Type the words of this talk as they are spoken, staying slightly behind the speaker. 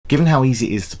Given how easy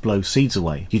it is to blow seeds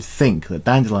away, you'd think that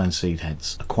dandelion seed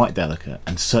heads are quite delicate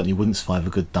and certainly wouldn't survive a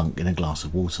good dunk in a glass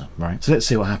of water, right? So let's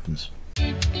see what happens.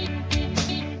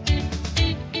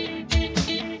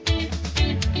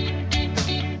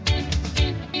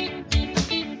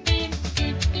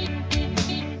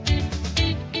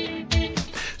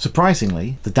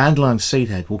 Surprisingly, the dandelion seed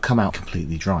head will come out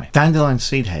completely dry. Dandelion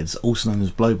seed heads, also known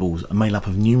as blowballs, are made up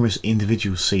of numerous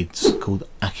individual seeds called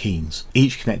achenes,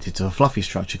 each connected to a fluffy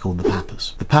structure called the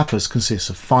pappus. The pappus consists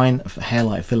of fine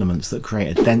hair-like filaments that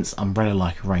create a dense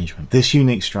umbrella-like arrangement. This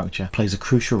unique structure plays a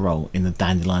crucial role in the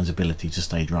dandelion's ability to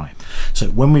stay dry. So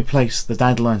when we place the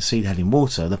dandelion seed head in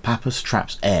water, the pappus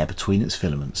traps air between its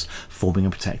filaments, forming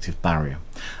a protective barrier.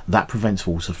 That prevents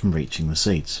water from reaching the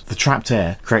seeds. The trapped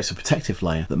air creates a protective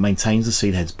layer that maintains the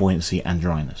seed head's buoyancy and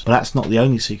dryness. But that's not the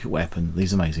only secret weapon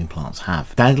these amazing plants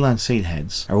have. Dandelion seed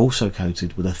heads are also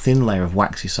coated with a thin layer of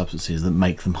waxy substances that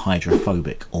make them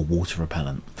hydrophobic or water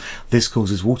repellent. This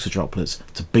causes water droplets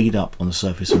to bead up on the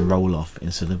surface and roll off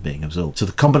instead of being absorbed. So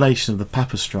the combination of the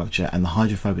pappus structure and the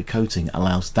hydrophobic coating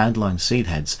allows dandelion seed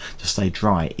heads to stay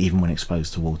dry even when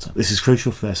exposed to water. This is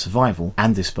crucial for their survival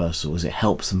and dispersal, as it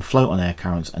helps them float on air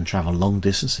currents and travel long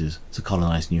distances to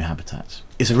colonize new habitats.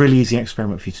 It's a really easy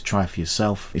experiment for you to try for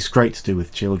yourself. It's great to do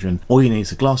with children. All you need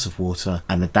is a glass of water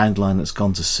and a dandelion that's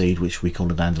gone to seed, which we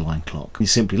call a dandelion clock. You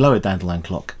simply lower a dandelion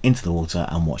clock into the water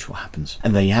and watch what happens.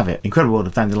 And there you have it. Incredible world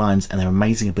of dandelions and their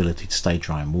amazing ability to stay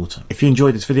dry in water. If you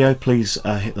enjoyed this video, please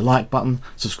hit the like button,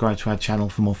 subscribe to our channel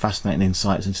for more fascinating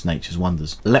insights into nature's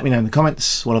wonders. Let me know in the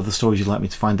comments what other stories you'd like me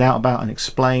to find out about and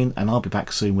explain, and I'll be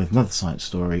back soon with another science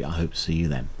story. I hope to see you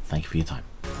then. Thank you for your time.